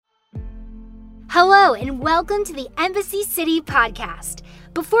Hello and welcome to the Embassy City podcast.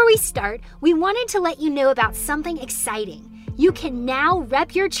 Before we start, we wanted to let you know about something exciting. You can now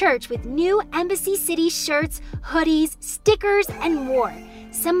rep your church with new Embassy City shirts, hoodies, stickers, and more.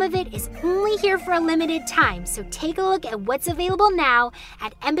 Some of it is only here for a limited time, so take a look at what's available now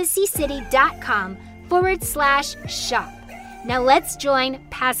at embassycity.com/shop. Now let's join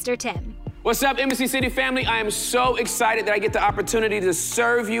Pastor Tim. What's up, Embassy City family? I am so excited that I get the opportunity to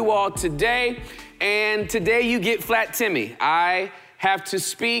serve you all today. And today you get Flat Timmy. I have to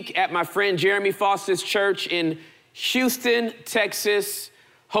speak at my friend Jeremy Foster's church in Houston, Texas,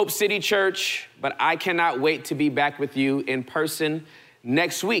 Hope City Church. But I cannot wait to be back with you in person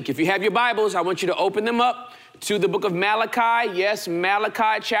next week. If you have your Bibles, I want you to open them up to the book of Malachi. Yes,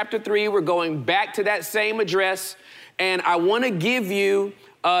 Malachi chapter 3. We're going back to that same address. And I want to give you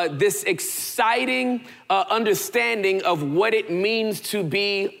this exciting understanding of what it means to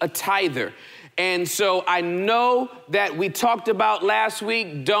be a tither. And so I know that we talked about last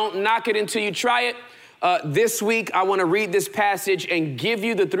week, don't knock it until you try it. This week, I want to read this passage and give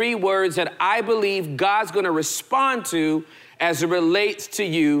you the 3 words that I believe God's going to respond to as it relates to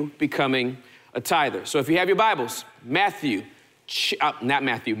you becoming a tither. So if you have your Bibles, Malachi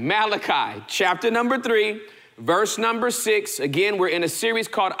chapter number 3, verse number 6. Again, we're in a series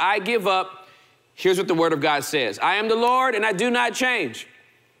called I Give Up. Here's what the word of God says. I am the Lord and I do not change.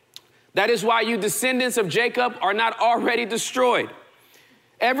 That is why you descendants of Jacob are not already destroyed.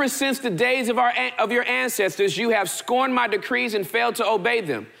 Ever since the days of your ancestors, you have scorned my decrees and failed to obey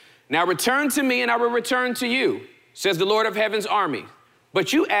them. Now return to me and I will return to you, says the Lord of heaven's army.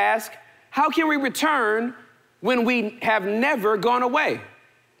 But you ask, how can we return when we have never gone away?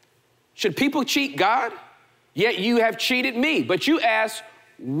 Should people cheat God? Yet you have cheated me. But you ask,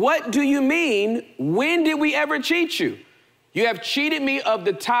 what do you mean? When did we ever cheat you? You have cheated me of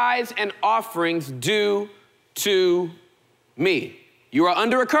the tithes and offerings due to me. You are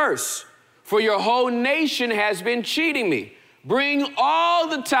under a curse, for your whole nation has been cheating me. Bring all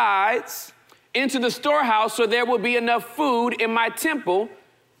the tithes into the storehouse so there will be enough food in my temple.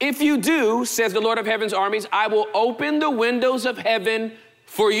 If you do, says the Lord of heaven's armies, I will open the windows of heaven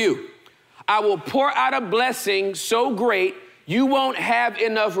for you. I will pour out a blessing so great you won't have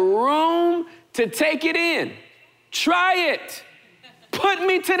enough room to take it in. Try it. Put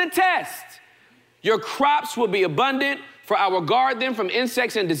me to the test. Your crops will be abundant, for I will guard them from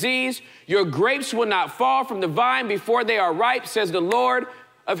insects and disease. Your grapes will not fall from the vine before they are ripe, says the Lord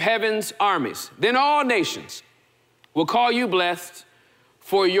of heaven's armies. Then all nations will call you blessed,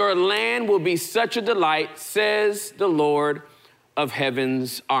 for your land will be such a delight, says the Lord of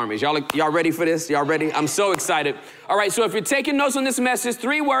heaven's armies. Y'all ready for this? Y'all ready? I'm so excited. All right, so if you're taking notes on this message,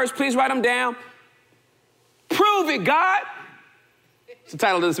 3 words, please write them down. Prove it, God. It's the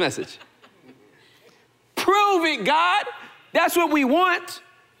title of this message. Prove it, God. That's what we want.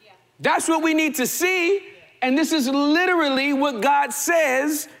 That's what we need to see. And this is literally what God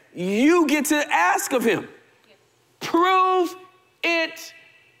says you get to ask of him. Prove it,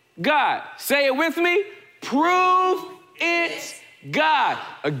 God. Say it with me. Prove it, God.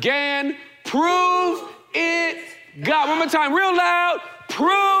 Again, prove it, God. One more time, real loud.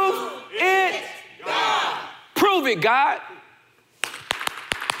 Prove it, God. Prove it, God.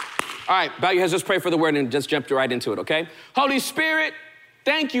 All right, bow your heads, let's pray for the word and just jump right into it, okay? Holy Spirit,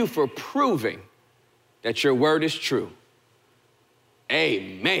 thank you for proving that your word is true.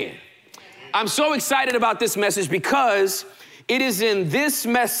 Amen. I'm so excited about this message because it is in this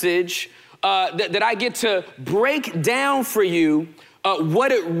message that I get to break down for you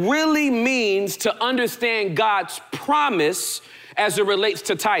what it really means to understand God's promise as it relates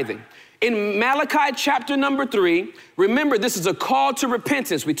to tithing. In Malachi chapter number 3, remember, this is a call to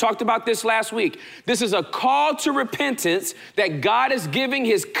repentance. We talked about this last week. This is a call to repentance that God is giving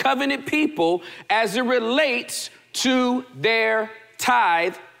his covenant people as it relates to their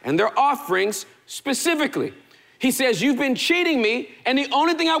tithe and their offerings specifically. He says, you've been cheating me, and the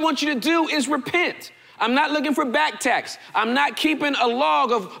only thing I want you to do is repent. I'm not looking for back tax. I'm not keeping a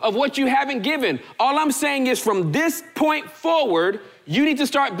log of what you haven't given. All I'm saying is from this point forward, you need to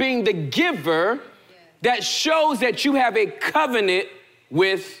start being the giver that shows that you have a covenant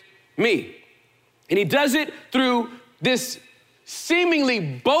with me. And he does it through this seemingly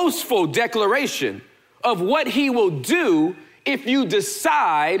boastful declaration of what he will do if you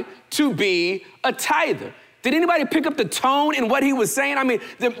decide to be a tither. Did anybody pick up the tone in what he was saying? I mean,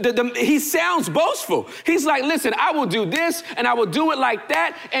 he sounds boastful. He's like, listen, I will do this and I will do it like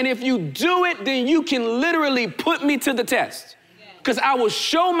that. And if you do it, then you can literally put me to the test. Because I will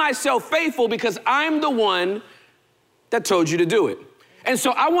show myself faithful because I'm the one that told you to do it. And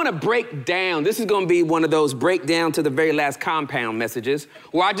so I want to break down. This is going to be one of those break down to the very last compound messages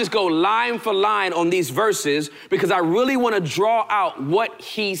where I just go line for line on these verses because I really want to draw out what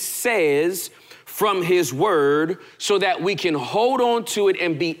he says from his word so that we can hold on to it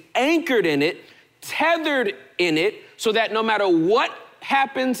and be anchored in it, tethered in it, so that no matter what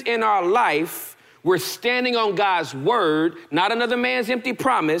happens in our life, we're standing on God's word, not another man's empty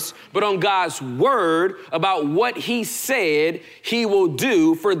promise, but on God's word about what he said he will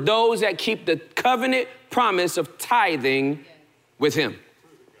do for those that keep the covenant promise of tithing with him.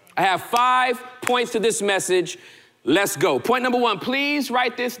 I have 5 points to this message. Let's go. Point number 1, please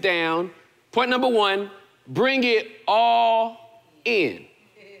write this down. Point number 1, bring it all in.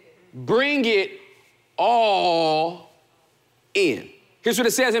 Bring it all in. Here's what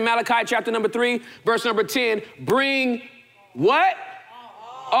it says in Malachi chapter number 3, verse number 10. Bring what?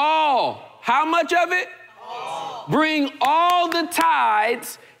 All. How much of it? All. Bring all the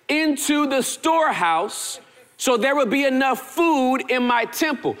tithes into the storehouse so there will be enough food in my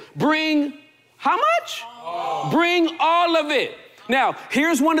temple. Bring how much? All. Bring all of it. Now,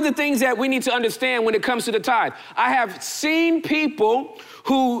 here's one of the things that we need to understand when it comes to the tithe. I have seen people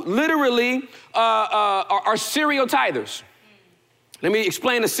who literally are serial tithers. Let me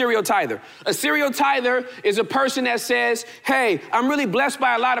explain a serial tither. A serial tither is a person that says, hey, I'm really blessed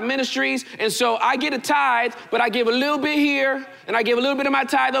by a lot of ministries, and so I get a tithe, but I give a little bit here, and I give a little bit of my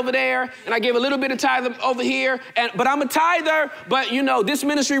tithe over there, and I give a little bit of tithe over here, but I'm a tither, but you know, this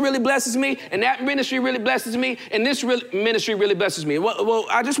ministry really blesses me, and that ministry really blesses me, and this ministry really blesses me. Well,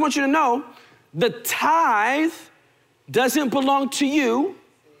 I just want you to know, the tithe doesn't belong to you.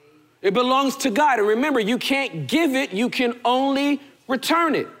 It belongs to God. And remember, you can't give it, you can only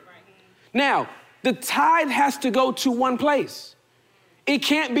return it. Now, the tithe has to go to one place. It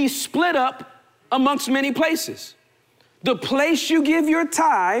can't be split up amongst many places. The place you give your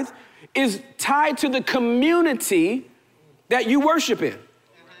tithe is tied to the community that you worship in.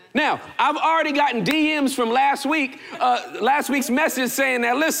 Now, I've already gotten DMs from last week's message saying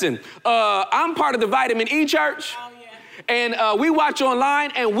that, listen, I'm part of the Vitamin E Church. And we watch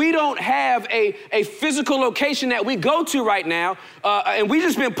online, and we don't have a physical location that we go to right now, and we've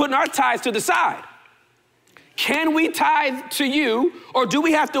just been putting our tithes to the side. Can we tithe to you, or do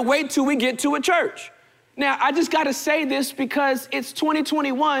we have to wait till we get to a church? Now, I just got to say this because it's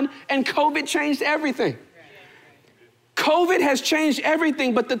 2021, and COVID changed everything. COVID has changed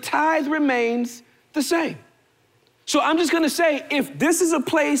everything, but the tithe remains the same. So I'm just gonna say, if this is a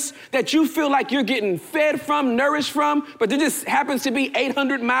place that you feel like you're getting fed from, nourished from, but there just happens to be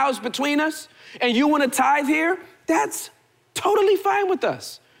 800 miles between us, and you wanna tithe here, that's totally fine with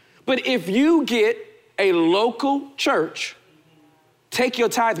us. But if you get a local church, take your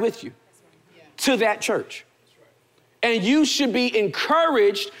tithe with you to that church. And you should be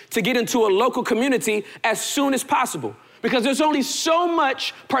encouraged to get into a local community as soon as possible, because there's only so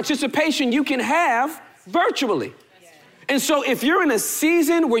much participation you can have virtually. And so if you're in a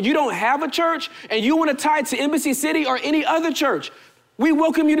season where you don't have a church and you want to tithe to Embassy City or any other church, we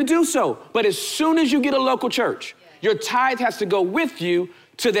welcome you to do so. But as soon as you get a local church, your tithe has to go with you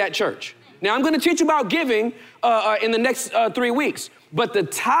to that church. Now, I'm going to teach you about giving in the next 3 weeks. But the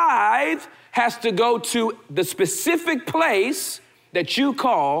tithe has to go to the specific place that you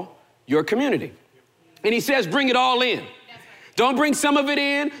call your community. And he says, bring it all in. Don't bring some of it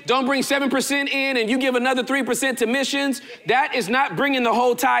in. Don't bring 7% in and you give another 3% to missions. That is not bringing the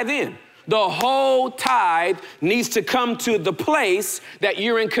whole tithe in. The whole tithe needs to come to the place that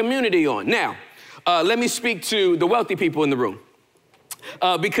you're in community on. Now, let me speak to the wealthy people in the room.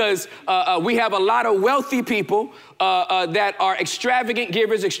 Because we have a lot of wealthy people that are extravagant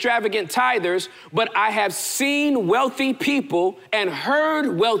givers, extravagant tithers, but I have seen wealthy people and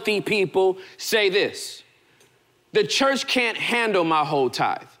heard wealthy people say this: the church can't handle my whole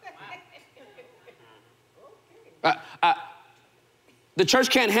tithe. The church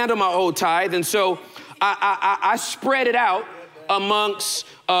can't handle my whole tithe, and so I spread it out amongst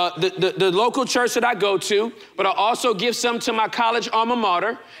the local church that I go to, but I also give some to my college alma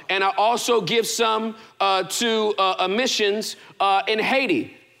mater, and I also give some to missions in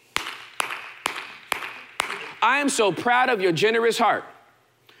Haiti. I am so proud of your generous heart,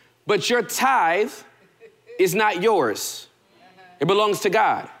 but your tithe is not yours. It belongs to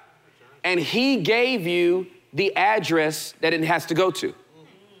God. And he gave you the address that it has to go to.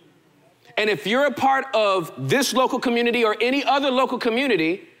 And if you're a part of this local community or any other local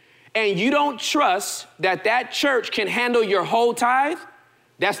community, and you don't trust that that church can handle your whole tithe,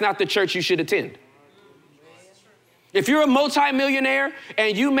 that's not the church you should attend. If you're a multimillionaire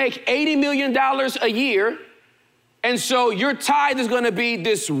and you make $80 million a year, And so your tithe is gonna be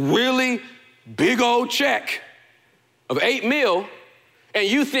this really big old check of 8 mil, and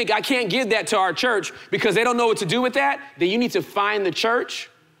you think I can't give that to our church because they don't know what to do with that, then you need to find the church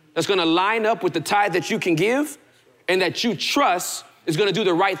that's gonna line up with the tithe that you can give and that you trust is gonna do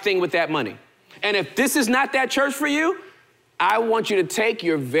the right thing with that money. And if this is not that church for you, I want you to take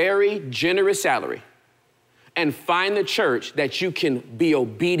your very generous salary and find the church that you can be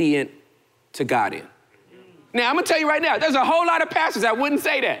obedient to God in. Now, I'm gonna tell you right now, there's a whole lot of pastors that wouldn't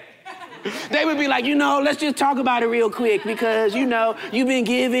say that. They would be like, let's just talk about it real quick because, you've been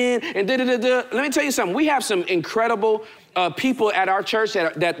giving and da-da-da-da. Let me tell you something. We have some incredible people at our church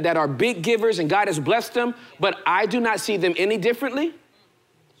that are big givers and God has blessed them, but I do not see them any differently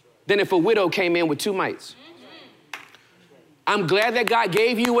than if a widow came in with 2 mites. I'm glad that God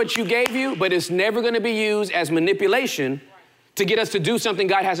gave you what you gave you, but it's never gonna be used as manipulation to get us to do something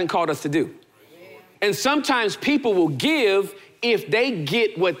God hasn't called us to do. And sometimes people will give if they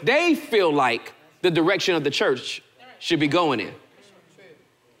get what they feel like the direction of the church should be going in.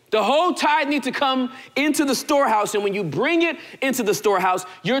 The whole tithe needs to come into the storehouse, and when you bring it into the storehouse,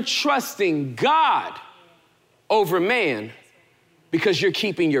 you're trusting God over man because you're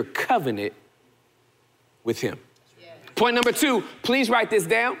keeping your covenant with him. Point number 2, please write this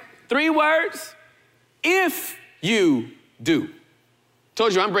down. 3 words, if you do.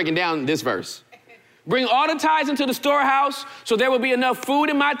 Told you I'm breaking down this verse. Bring all the tithes into the storehouse so there will be enough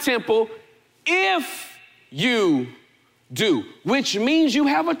food in my temple if you do, which means you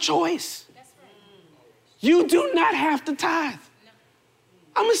have a choice. You do not have to tithe.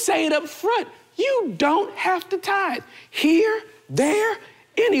 I'm gonna say it up front. You don't have to tithe. Here, there,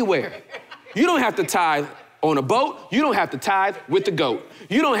 anywhere. You don't have to tithe on a boat. You don't have to tithe with the goat.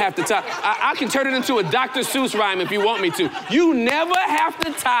 You don't have to tithe. I can turn it into a Dr. Seuss rhyme if you want me to. You never have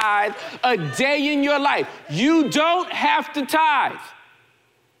to tithe a day in your life. You don't have to tithe.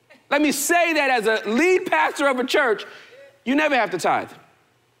 Let me say that as a lead pastor of a church, you never have to tithe.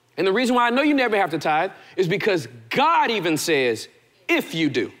 And the reason why I know you never have to tithe is because God even says, if you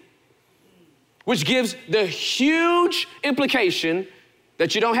do, which gives the huge implication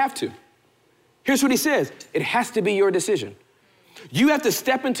that you don't have to. Here's what he says. It has to be your decision. You have to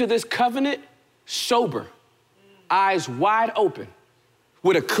step into this covenant sober, eyes wide open,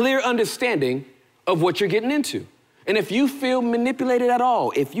 with a clear understanding of what you're getting into. And if you feel manipulated at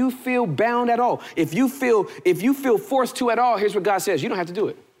all, if you feel bound at all, if you feel forced to at all, here's what God says. You don't have to do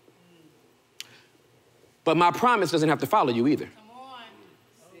it. But my promise doesn't have to follow you either. Come on.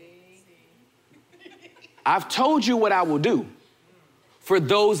 I've told you what I will do for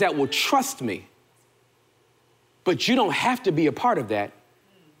those that will trust me. But you don't have to be a part of that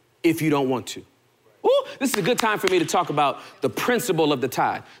if you don't want to. Ooh, this is a good time for me to talk about the principle of the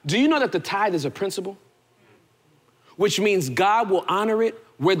tithe. Do you know that the tithe is a principle? Which means God will honor it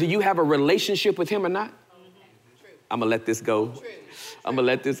whether you have a relationship with him or not. I'm gonna let this go. I'm gonna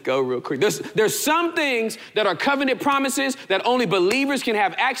let this go real quick. There's some things that are covenant promises that only believers can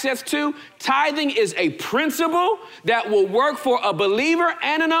have access to. Tithing is a principle that will work for a believer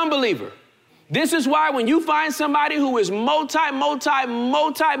and an unbeliever. This is why when you find somebody who is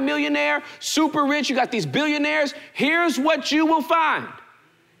multi-millionaire, super rich, you got these billionaires, here's what you will find.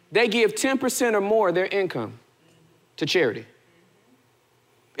 They give 10% or more of their income to charity.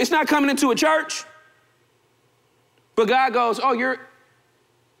 It's not coming into a church, but God goes, oh, you're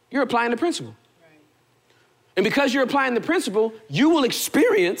applying the principle. Right. And because you're applying the principle, you will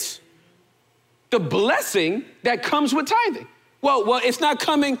experience the blessing that comes with tithing. Well, it's not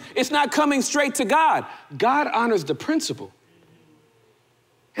coming straight to God. God honors the principle.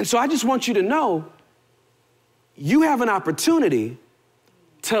 And so I just want you to know, you have an opportunity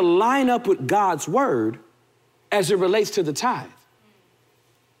to line up with God's word as it relates to the tithe.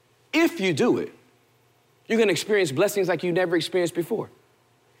 If you do it, you're gonna experience blessings like you never experienced before.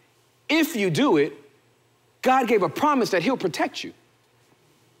 If you do it, God gave a promise that he'll protect you.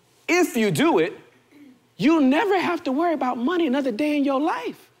 If you do it, you'll never have to worry about money another day in your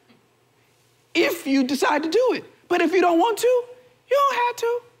life. If you decide to do it. But if you don't want to, you don't have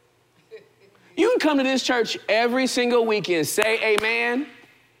to. You can come to this church every single weekend, say amen,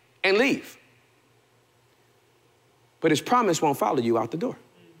 and leave. But his promise won't follow you out the door.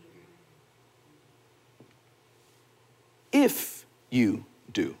 If you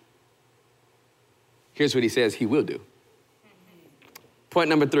do. Here's what he says he will do. Point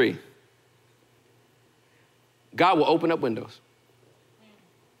number 3. God will open up windows.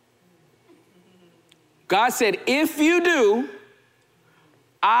 God said, if you do,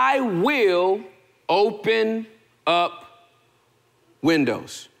 I will open up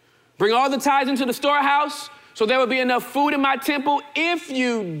windows. Bring all the tithes into the storehouse so there will be enough food in my temple. If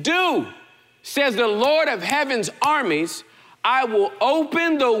you do, says the Lord of heaven's armies, I will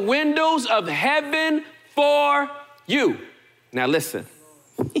open the windows of heaven for you. Now listen,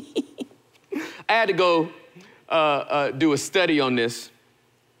 I had to go do a study on this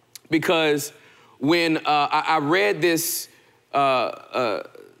because when I read this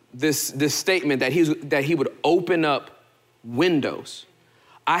statement that he would open up windows,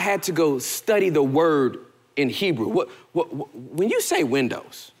 I had to go study the word in Hebrew. What when you say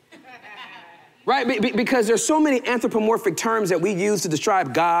windows, right? Because there's so many anthropomorphic terms that we use to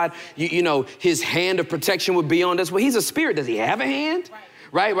describe God. You know, his hand of protection would be on us. Well, he's a spirit. Does he have a hand?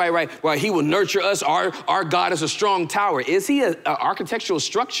 Right. Well, he will nurture us. Our God is a strong tower. Is he an architectural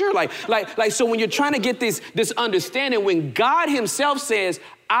structure? Like, so when you're trying to get this understanding, when God himself says,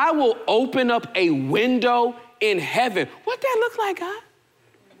 I will open up a window in heaven, what that look like, God?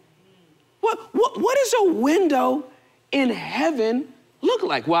 What is a window in heaven look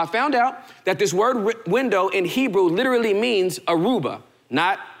like? Well, I found out that this word window in Hebrew literally means Aruba,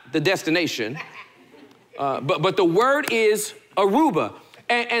 not the destination, but the word is Aruba.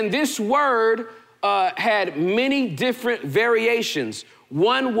 And this word had many different variations.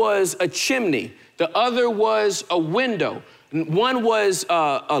 One was a chimney. The other was a window. One was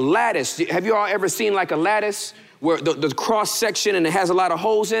a lattice. Have you all ever seen like a lattice where the cross section and it has a lot of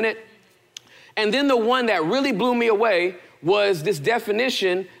holes in it? And then the one that really blew me away was this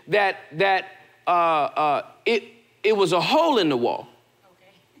definition that it was a hole in the wall.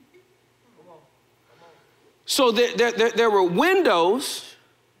 So there were windows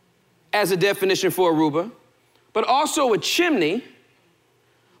as a definition for Aruba, but also a chimney,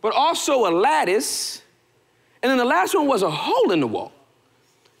 but also a lattice, and then the last one was a hole in the wall.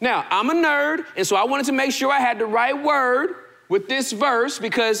 Now, I'm a nerd, and so I wanted to make sure I had the right word with this verse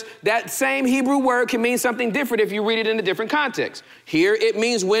because that same Hebrew word can mean something different if you read it in a different context. Here it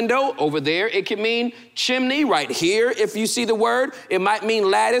means window. Over there it can mean chimney. Right here, if you see the word, it might mean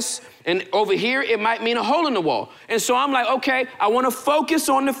lattice. And over here it might mean a hole in the wall. And so I'm like, okay, I want to focus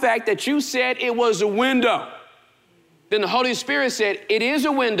on the fact that you said it was a window. Then the Holy Spirit said, it is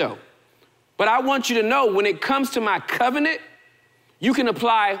a window. But I want you to know when it comes to my covenant, you can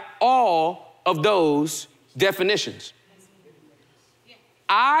apply all of those definitions.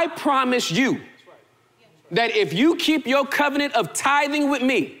 I promise you that if you keep your covenant of tithing with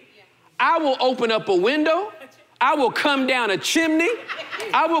me, I will open up a window, I will come down a chimney,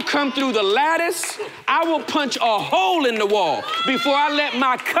 I will come through the lattice, I will punch a hole in the wall before I let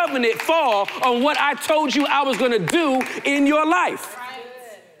my covenant fall on what I told you I was gonna do in your life.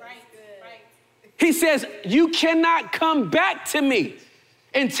 He says, you cannot come back to me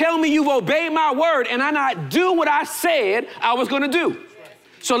and tell me you've obeyed my word and I not do what I said I was gonna do.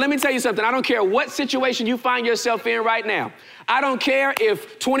 So let me tell you something. I don't care what situation you find yourself in right now. I don't care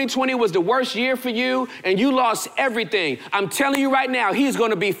if 2020 was the worst year for you and you lost everything. I'm telling you right now, he's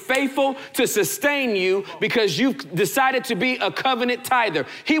going to be faithful to sustain you because you've decided to be a covenant tither.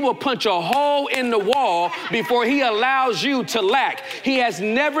 He will punch a hole in the wall before he allows you to lack. He has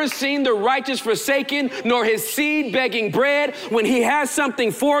never seen the righteous forsaken, nor his seed begging bread. When he has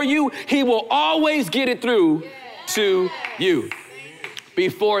something for you, he will always get it through to you.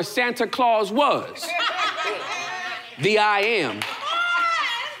 Before Santa Claus was, the I Am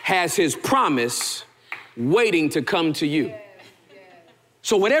has his promise waiting to come to you.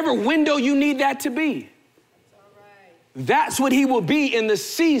 So whatever window you need that to be, that's what he will be in the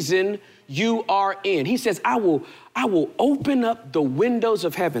season you are in. He says, I will open up the windows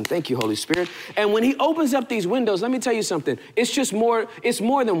of heaven. Thank you, Holy Spirit. And when he opens up these windows, let me tell you something. It's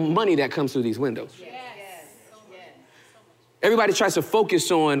more than money that comes through these windows. Everybody tries to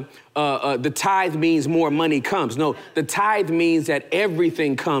focus on the tithe means more money comes. No, the tithe means that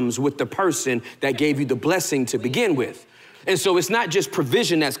everything comes with the person that gave you the blessing to begin with. And so it's not just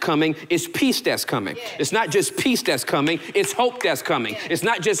provision that's coming, it's peace that's coming. It's not just peace that's coming, it's hope that's coming. It's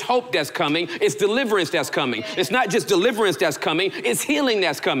not just hope that's coming, it's deliverance that's coming. It's not just deliverance that's coming, it's healing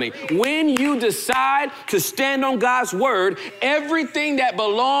that's coming. When you decide to stand on God's word, everything that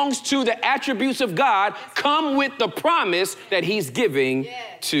belongs to the attributes of God come with the promise that he's giving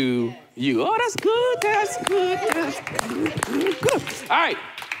to you. Oh, that's good, that's good, that's good. All right,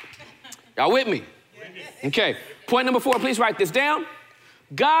 y'all with me? Okay. Point number 4, please write this down.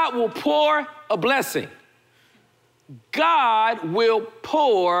 God will pour a blessing. God will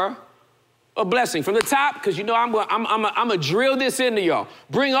pour a blessing. From the top, because you know I'm gonna drill this into y'all.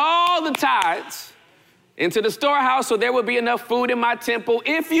 Bring all the tithes into the storehouse so there will be enough food in my temple.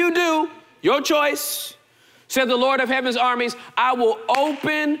 If you do, your choice, Said the Lord of heaven's armies, I will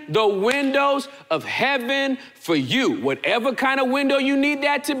open the windows of heaven for you. Whatever kind of window you need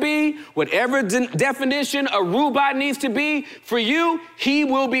that to be, whatever definition a robot needs to be, for you, he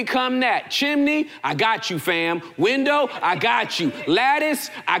will become that. Chimney, I got you, fam. Window, I got you. Lattice,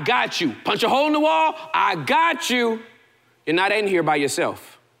 I got you. Punch a hole in the wall, I got you. You're not in here by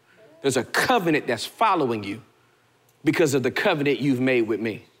yourself. There's a covenant that's following you because of the covenant you've made with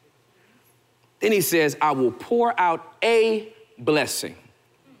me. Then he says, I will pour out a blessing.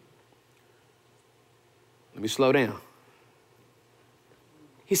 Let me slow down.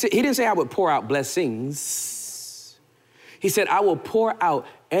 He didn't say I would pour out blessings. He said, I will pour out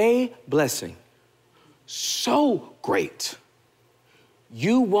a blessing so great,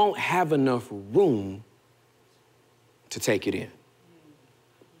 you won't have enough room to take it in.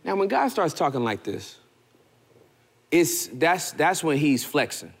 Now, when God starts talking like this, that's when he's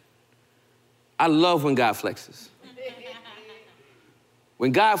flexing. I love when God flexes.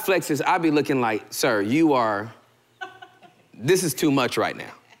 When God flexes, I be looking like, sir, this is too much right now.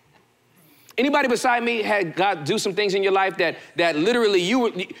 Anybody beside me had God do some things in your life that literally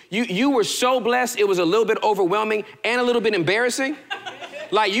you were so blessed, it was a little bit overwhelming and a little bit embarrassing?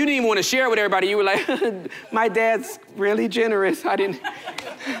 Like you didn't even want to share with everybody. You were like, my dad's really generous. I didn't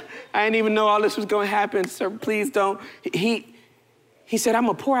even know all this was going to happen, sir, please don't. He said, I'm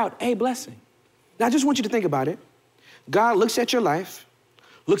going to pour out a blessing. Now, I just want you to think about it. God looks at your life,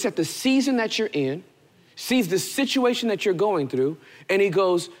 looks at the season that you're in, sees the situation that you're going through, and he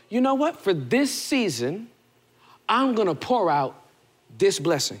goes, you know what? For this season, I'm going to pour out this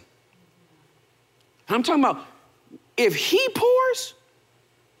blessing. And I'm talking about if he pours,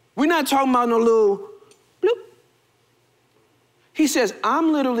 we're not talking about no little bloop. He says,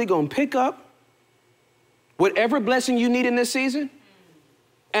 I'm literally going to pick up whatever blessing you need in this season,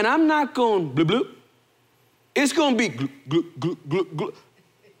 and I'm not going bloop, bloop. It's going to be gloop, gloop, gloop, gloop, gloop.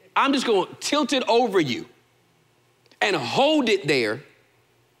 I'm just going to tilt it over you and hold it there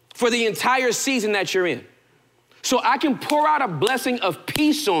for the entire season that you're in. So I can pour out a blessing of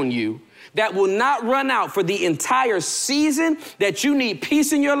peace on you that will not run out for the entire season that you need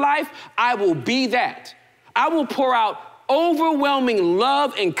peace in your life. I will be that. I will pour out overwhelming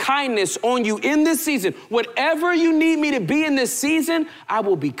love and kindness on you in this season. Whatever you need me to be in this season, I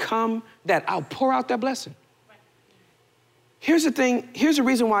will become that. I'll pour out that blessing. Here's the thing. Here's the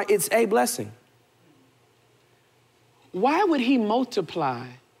reason why it's a blessing. Why would he multiply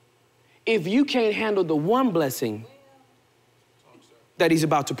if you can't handle the one blessing that he's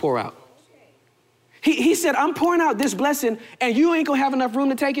about to pour out? He said, I'm pouring out this blessing and you ain't gonna have enough room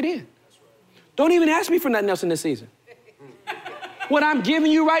to take it in. Don't even ask me for nothing else in this season. What I'm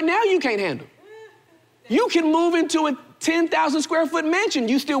giving you right now, you can't handle. You can move into a 10,000 square foot mansion.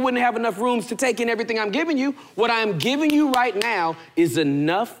 You still wouldn't have enough rooms to take in everything I'm giving you. What I'm giving you right now is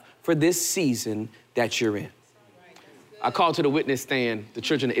enough for this season that you're in. I call to the witness stand the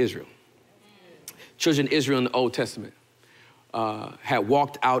children of Israel. Children of Israel in the Old Testament had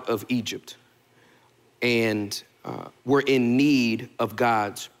walked out of Egypt and were in need of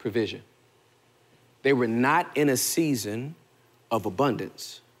God's provision. They were not in a season of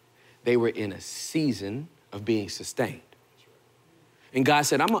abundance. They were in a season of being sustained. And God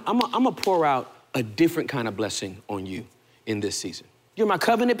said, I'm gonna pour out a different kind of blessing on you in this season. You're my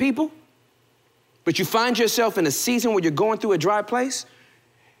covenant people, but you find yourself in a season where you're going through a dry place.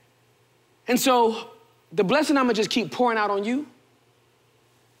 And so the blessing I'm gonna just keep pouring out on you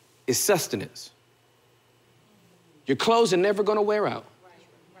is sustenance. Your clothes are never gonna wear out.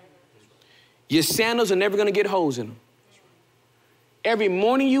 Your sandals are never gonna get holes in them. Every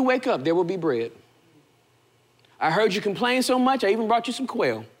morning you wake up, there will be bread. I heard you complain so much, I even brought you some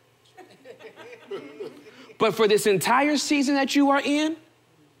quail. But for this entire season that you are in,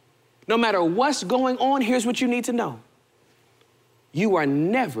 no matter what's going on, here's what you need to know. You are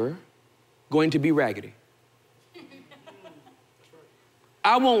never going to be raggedy.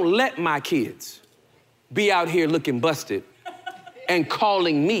 I won't let my kids be out here looking busted and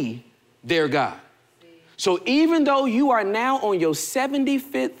calling me their God. So even though you are now on your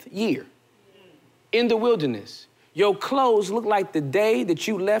 75th year in the wilderness, your clothes look like the day that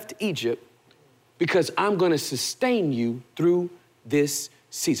you left Egypt because I'm gonna sustain you through this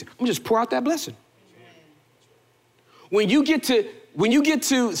season. I'm gonna just pour out that blessing. When you get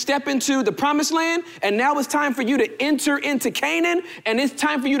to step into the promised land and now it's time for you to enter into Canaan and it's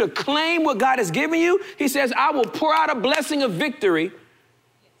time for you to claim what God has given you, he says, I will pour out a blessing of victory.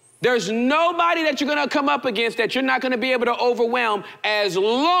 There's nobody that you're gonna come up against that you're not gonna be able to overwhelm as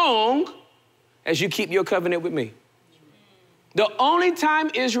long as you keep your covenant with me. The only time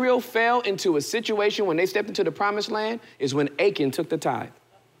Israel fell into a situation when they stepped into the promised land is when Achan took the tithe.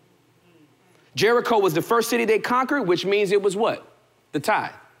 Jericho was the first city they conquered, which means it was what? The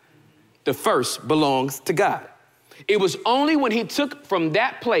tithe. The first belongs to God. It was only when he took from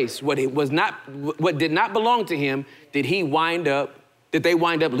that place what did not belong to him did they wind up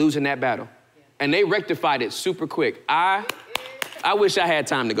losing that battle. And they rectified it super quick. I wish I had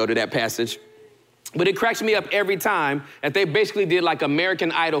time to go to that passage. But it cracks me up every time that they basically did like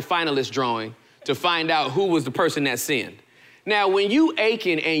American Idol finalist drawing to find out who was the person that sinned. Now, when you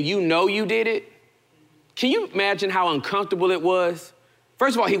Achan and you know you did it, can you imagine how uncomfortable it was?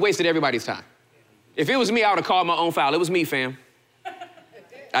 First of all, he wasted everybody's time. If it was me, I would have called my own foul. It was me, fam.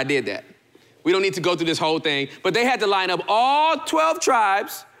 I did that. We don't need to go through this whole thing, but they had to line up all 12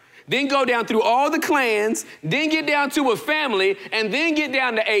 tribes, then go down through all the clans, then get down to a family, and then get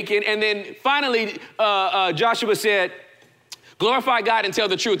down to Achan, and then finally Joshua said, glorify God and tell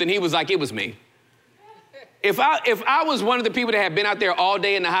the truth, and he was like, it was me. If I was one of the people that had been out there all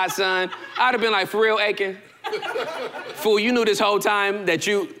day in the hot sun, I'd have been like, for real, Achan? Fool, you knew this whole time that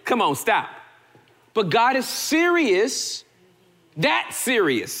come on, stop. But God is serious, that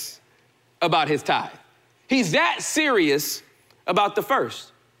serious about his tithe. He's that serious about the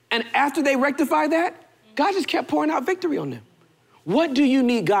first. And after they rectified that, God just kept pouring out victory on them. What do you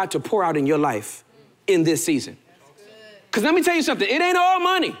need God to pour out in your life in this season? Because let me tell you something, it ain't all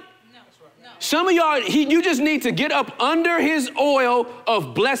money. Some of y'all, you just need to get up under his oil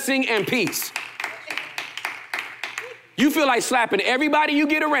of blessing and peace. You feel like slapping everybody you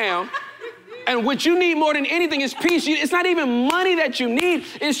get around, and what you need more than anything is peace. It's not even money that you need,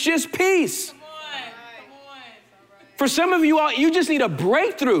 it's just peace. For some of you all, you just need a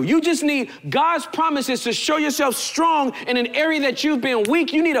breakthrough. You just need God's promises to show yourself strong in an area that you've been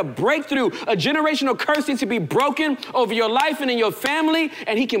weak. You need a breakthrough. A generational curse needs to be broken over your life and in your family,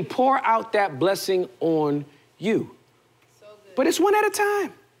 and he can pour out that blessing on you. But it's one at a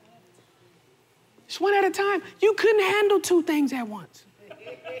time. It's one at a time. You couldn't handle two things at once.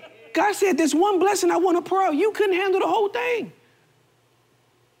 God said, there's one blessing I want to pour out. You couldn't handle the whole thing.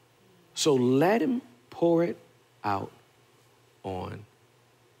 So let him pour it out on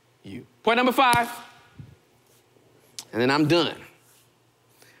you. Point number 5, and then I'm done.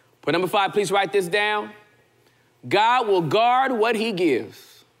 Point number 5, please write this down. God will guard what he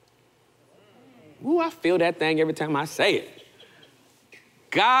gives. Ooh, I feel that thing every time I say it.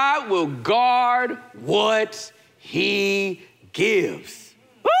 God will guard what he gives.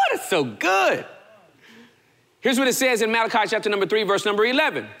 Ooh, that's so good. Here's what it says in Malachi chapter number 3, verse number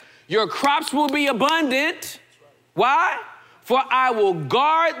 11. Your crops will be abundant. Why? For I will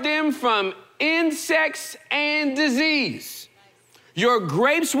guard them from insects and disease. Your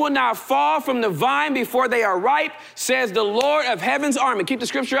grapes will not fall from the vine before they are ripe, says the Lord of heaven's army. Keep the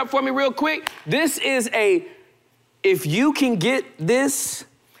scripture up for me real quick. This is if you can get this,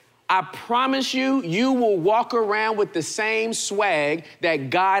 I promise you, you will walk around with the same swag that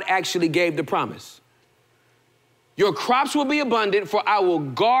God actually gave the promise. Your crops will be abundant, for I will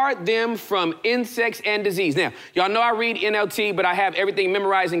guard them from insects and disease. Now, y'all know I read NLT, but I have everything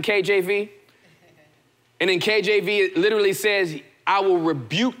memorized in KJV. And in KJV, it literally says, I will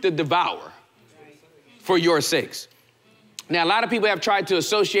rebuke the devourer for your sakes. Now, a lot of people have tried to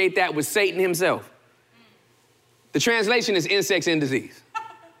associate that with Satan himself. The translation is insects and disease,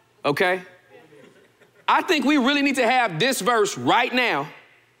 okay? I think we really need to have this verse right now,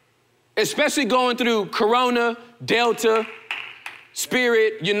 especially going through Corona, Delta,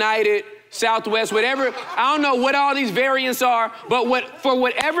 Spirit, United, Southwest, whatever. I don't know what all these variants are, but for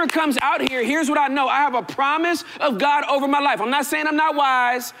whatever comes out here, here's what I know. I have a promise of God over my life. I'm not saying I'm not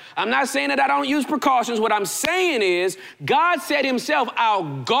wise. I'm not saying that I don't use precautions. What I'm saying is God said himself,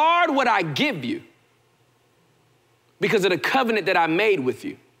 I'll guard what I give you because of the covenant that I made with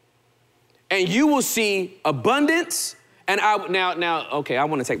you. And you will see abundance. And okay, I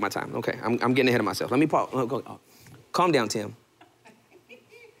want to take my time. Okay, I'm getting ahead of myself. Let me pause. Calm down, Tim.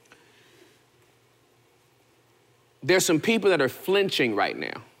 There's some people that are flinching right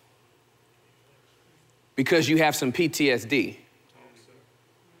now because you have some PTSD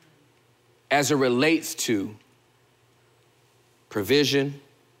as it relates to provision,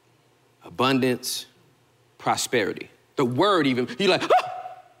 abundance, prosperity. The word even, you're like,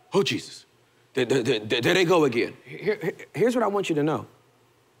 oh Jesus, there they go again. Here's what I want you to know.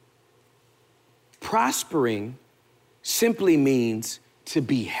 Prospering simply means to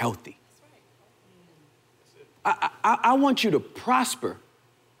be healthy. I want you to prosper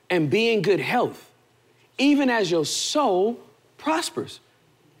and be in good health, even as your soul prospers.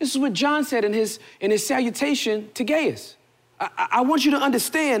 This is what John said in his salutation to Gaius. I want you to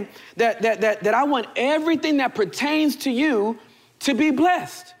understand that I want everything that pertains to you to be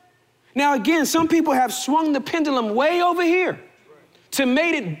blessed. Now, again, some people have swung the pendulum way over here to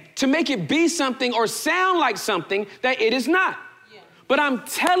make it be something or sound like something that it is not. Yeah. But I'm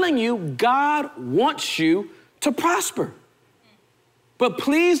telling you, God wants you to prosper. But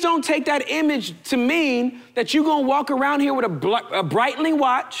please don't take that image to mean that you're gonna walk around here with a Breitling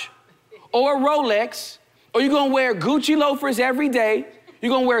watch or a Rolex, or you're gonna wear Gucci loafers every day,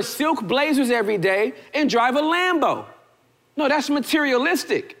 you're gonna wear silk blazers every day and drive a Lambo. No, that's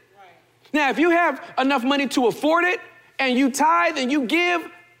materialistic. Right. Now, if you have enough money to afford it and you tithe and you give,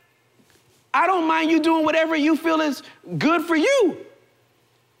 I don't mind you doing whatever you feel is good for you.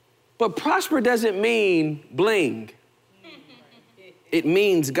 But prosper doesn't mean bling. It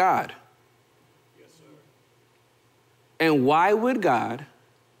means God. Yes, sir. And why would God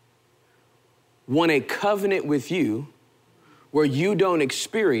want a covenant with you where you don't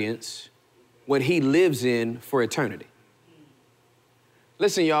experience what he lives in for eternity?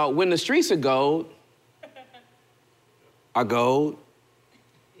 Listen, y'all, when the streets of gold are gold,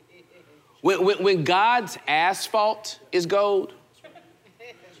 when God's asphalt is gold,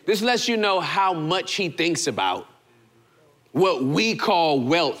 this lets you know how much he thinks about what we call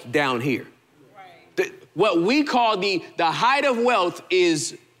wealth down here. Right. What we call the height of wealth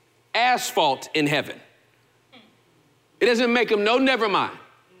is asphalt in heaven. It doesn't make him never mind.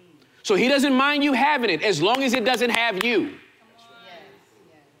 So he doesn't mind you having it as long as it doesn't have you.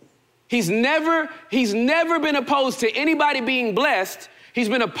 He's never been opposed to anybody being blessed. He's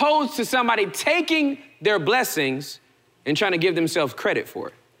been opposed to somebody taking their blessings and trying to give themselves credit for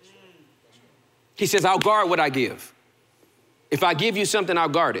it. He says, I'll guard what I give. If I give you something, I'll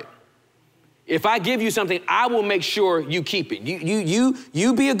guard it. If I give you something, I will make sure you keep it.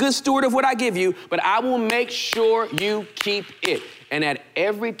 You be a good steward of what I give you, but I will make sure you keep it. And at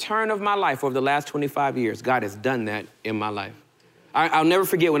every turn of my life over the last 25 years, God has done that in my life. I'll never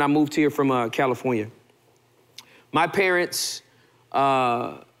forget when I moved here from California. My parents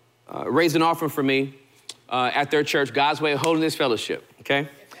raised an offering for me at their church, God's Way of Holiness Fellowship, okay?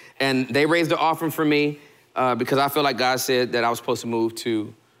 And they raised an offering for me because I feel like God said that I was supposed to move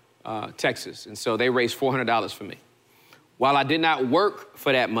to Texas. And so they raised $400 for me. While I did not work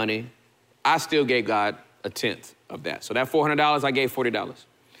for that money, I still gave God a tenth of that. So that $400, I gave $40.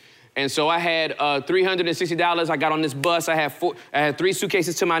 And so I had $360. I got on this bus. I had 3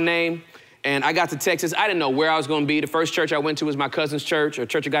 suitcases to my name. And I got to Texas. I didn't know where I was going to be. The first church I went to was my cousin's church, a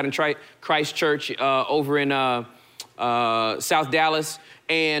Church of God in Christ Church over in South Dallas.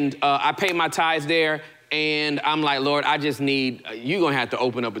 And I paid my tithes there. And I'm like, Lord, I just need, you're going to have to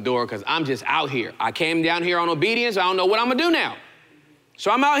open up a door because I'm just out here. I came down here on obedience. I don't know what I'm going to do now.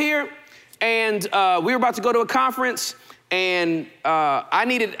 So I'm out here. And we were about to go to a conference. And I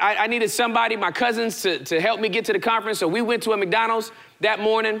needed somebody, my cousins, to help me get to the conference. So we went to a McDonald's that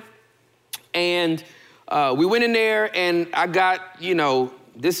morning. And we went in there and I got, I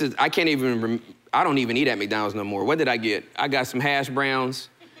don't even eat at McDonald's no more. What did I get? I got some hash browns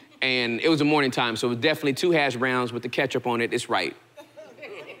and it was the morning time. So it was definitely 2 hash browns with the ketchup on it. It's right.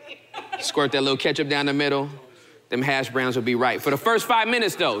 Squirt that little ketchup down the middle. Them hash browns will be right. For the first 5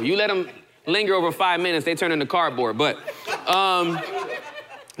 minutes though, you let them linger over 5 minutes, they turn into cardboard. But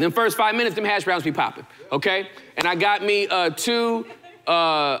them first 5 minutes, them hash browns be popping, okay? And I got me 2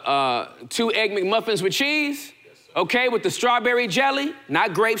 Egg McMuffins with cheese, okay, with the strawberry jelly,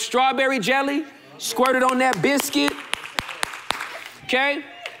 not grape, strawberry jelly, squirted on that biscuit, okay?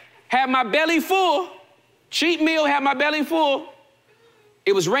 Had my belly full, cheat meal, had my belly full.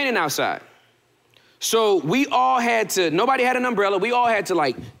 It was raining outside. So we all had to, nobody had an umbrella. We all had to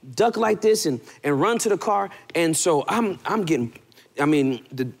like duck like this and run to the car. And so I'm getting,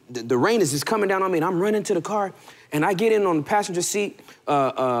 the rain is just coming down on me and I'm running to the car and I get in on the passenger seat,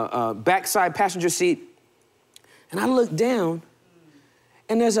 backside passenger seat. And I look down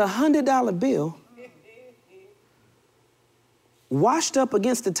and there's a $100 bill washed up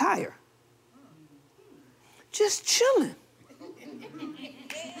against the tire. Just chilling.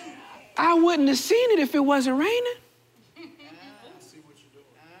 I wouldn't have seen it if it wasn't raining.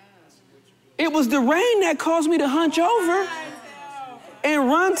 It was the rain that caused me to hunch over and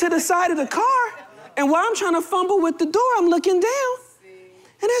run to the side of the car. And while I'm trying to fumble with the door, I'm looking down.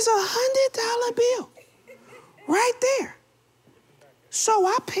 And there's a $100 bill right there. So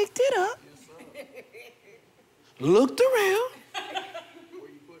I picked it up, looked around.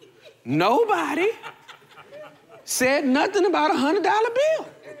 Nobody said nothing about a $100 bill.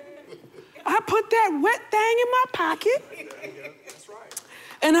 I put that wet thing in my pocket.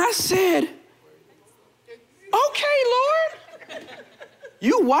 And I said, okay, Lord,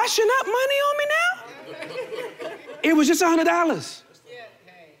 You washing up money on me now? It was just $100.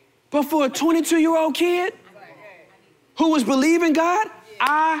 But for a 22-year-old kid who was believing God,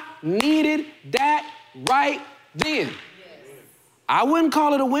 I needed that right then. I wouldn't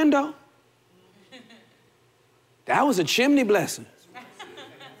call it a window. That was a chimney blessing.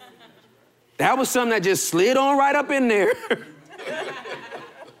 That was something that just slid on right up in there.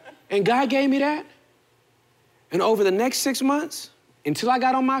 And God gave me that. And over the next 6 months, until I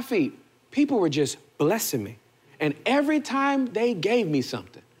got on my feet, people were just blessing me. And every time they gave me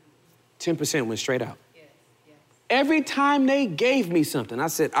something, 10% went straight out. Every time they gave me something, I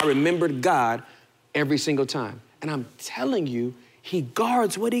said, I remembered God every single time. And I'm telling you, he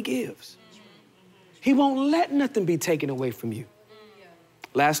guards what he gives. He won't let nothing be taken away from you.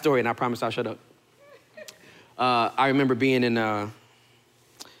 Last story, and I promise I'll shut up. I remember being in, I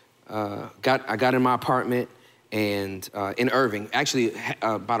got in my apartment and in Irving, actually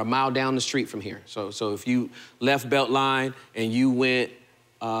about a mile down the street from here. So if you left Beltline and you went,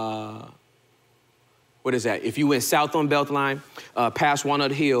 what is that? If you went south on Beltline, past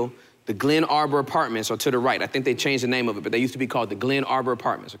Walnut Hill, the Glen Arbor Apartments are to the right. I think they changed the name of it, but they used to be called the Glen Arbor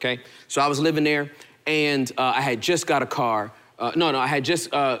Apartments, okay? So I was living there, and I had just got a car. I had just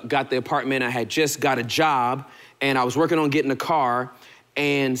got the apartment. I had just got a job, and I was working on getting a car,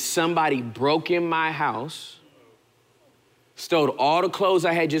 and somebody broke in my house, stole all the clothes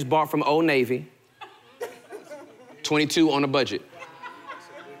I had just bought from Old Navy, 22 on a budget,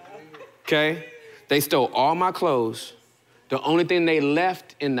 okay? They stole all my clothes. The only thing they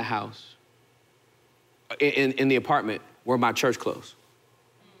left in the house, in the apartment, were my church clothes.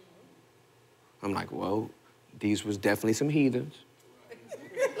 I'm like, well, these was definitely some heathens.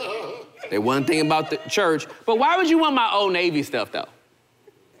 They wasn't thinking about the church. But why would you want my Old Navy stuff, though?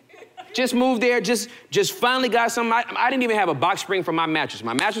 Just moved there, just finally got something. I didn't even have a box spring for my mattress.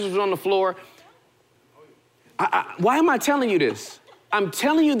 My mattress was on the floor. Why am I telling you this? I'm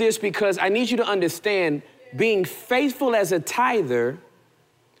telling you this because I need you to understand being faithful as a tither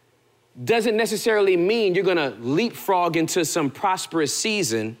doesn't necessarily mean you're gonna leapfrog into some prosperous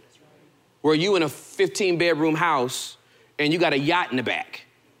season where you in a 15-bedroom house and you got a yacht in the back.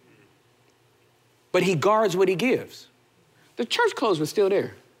 But he guards what he gives. The church clothes were still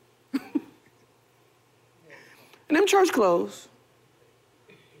there. And them church clothes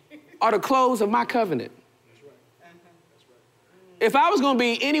are the clothes of my covenant. If I was gonna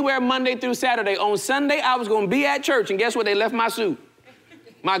be anywhere Monday through Saturday, on Sunday, I was gonna be at church, and guess what? They left my suit.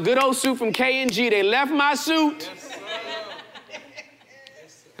 My good old suit from K&G, they left my suit.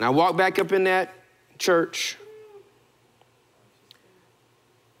 And I walked back up in that church,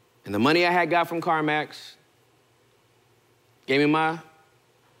 and the money I had got from CarMax gave me my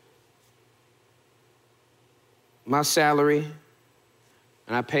salary,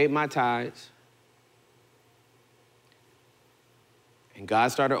 and I paid my tithes. And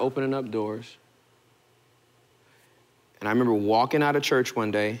God started opening up doors. And I remember walking out of church one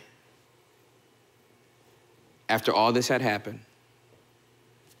day after all this had happened.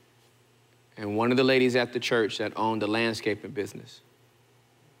 And one of the ladies at the church that owned the landscaping business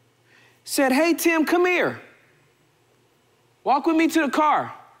said, "Hey, Tim, come here. Walk with me to the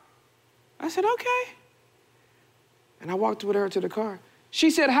car." I said, "Okay." And I walked with her to the car. She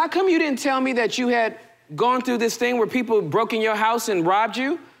said, "How come you didn't tell me that you had gone through this thing where people broke in your house and robbed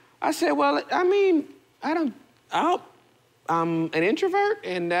you?" I said, "Well, I mean, I'm an introvert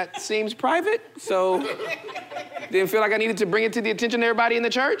and that seems private, so didn't feel like I needed to bring it to the attention of everybody in the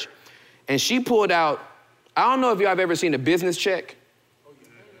church." And she pulled out, I don't know if y'all have ever seen a business check,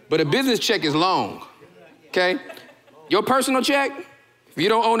 but a business check is long, okay? Your personal check, if you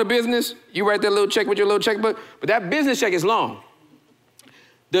don't own a business, you write that little check with your little checkbook, but that business check is long.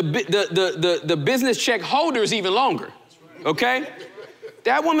 The business check holder is even longer, okay?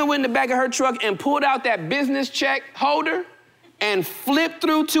 That woman went in the back of her truck and pulled out that business check holder and flipped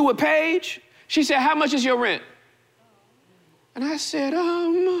through to a page. She said, "How much is your rent?" And I said,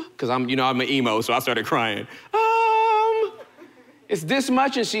 because I'm an emo, so I started crying. It's this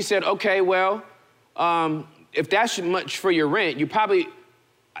much. And she said, "Okay, well, if that's much for your rent, you probably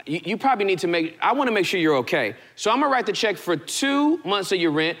need to I want to make sure you're okay. So I'm gonna write the check for 2 months of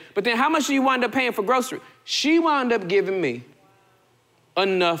your rent, but then how much do you wind up paying for grocery?" She wound up giving me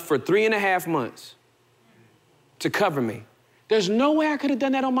enough for 3.5 months to cover me. There's no way I could have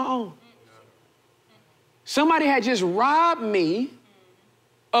done that on my own. Somebody had just robbed me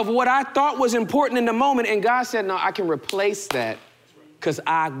of what I thought was important in the moment, and God said, "No, I can replace that because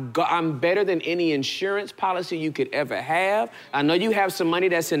I'm better than any insurance policy you could ever have. I know you have some money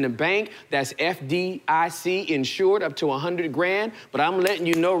that's in the bank that's FDIC insured up to $100,000, but I'm letting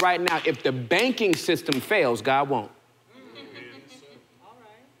you know right now, if the banking system fails, God won't.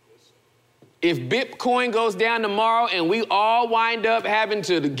 If Bitcoin goes down tomorrow and we all wind up having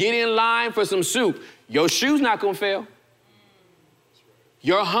to get in line for some soup, your shoe's not gonna fail.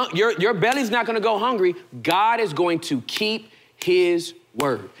 Your belly's not gonna go hungry. God is going to keep his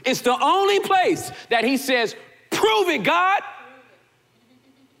word. It's the only place that he says, prove it, God.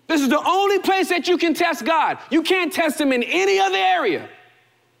 This is the only place that you can test God. You can't test him in any other area.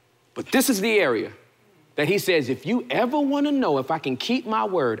 But this is the area that he says, if you ever want to know if I can keep my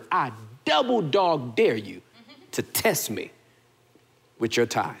word, I double dog dare you to test me with your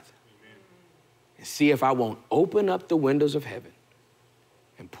tithe. And see if I won't open up the windows of heaven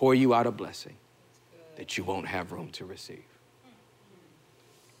and pour you out a blessing that you won't have room to receive.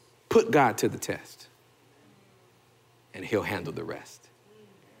 Put God to the test, and he'll handle the rest.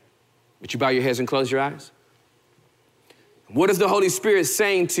 Would you bow your heads and close your eyes? What is the Holy Spirit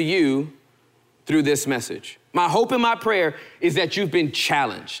saying to you through this message? My hope and my prayer is that you've been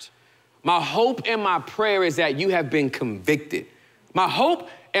challenged. My hope and my prayer is that you have been convicted. My hope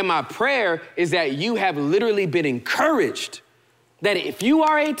and my prayer is that you have literally been encouraged. That if you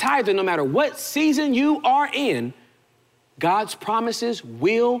are a tither, no matter what season you are in, God's promises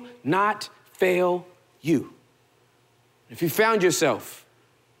will not fail you. If you found yourself,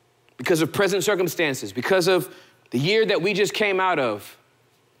 because of present circumstances, because of the year that we just came out of,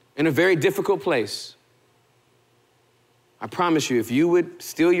 in a very difficult place, I promise you, if you would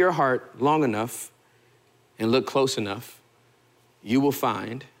still your heart long enough and look close enough, you will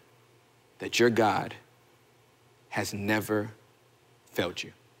find that your God has never failed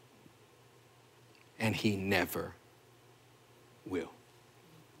you. And he never will.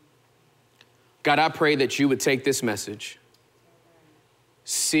 God, I pray that you would take this message,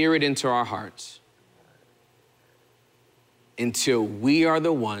 sear it into our hearts until we are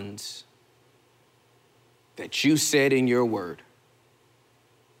the ones that you said in your word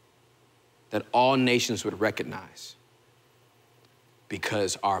that all nations would recognize,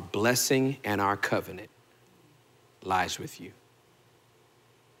 because our blessing and our covenant lies with you.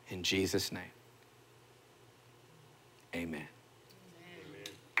 In Jesus' name, amen.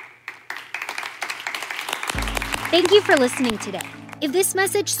 Thank you for listening today. If this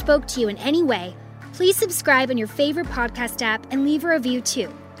message spoke to you in any way, please subscribe on your favorite podcast app and leave a review too.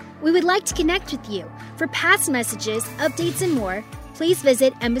 We would like to connect with you. For past messages, updates, and more, please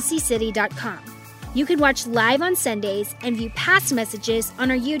visit embassycity.com. You can watch live on Sundays and view past messages on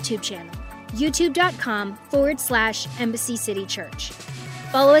our YouTube channel, youtube.com/Embassy City Church.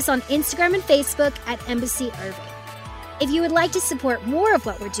 Follow us on Instagram and Facebook at Embassy Irving. If you would like to support more of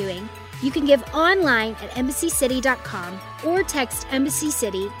what we're doing, you can give online at embassycity.com or text Embassy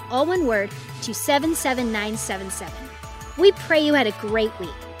City, all one word, to 77977. We pray you had a great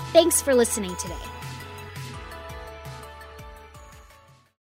week. Thanks for listening today.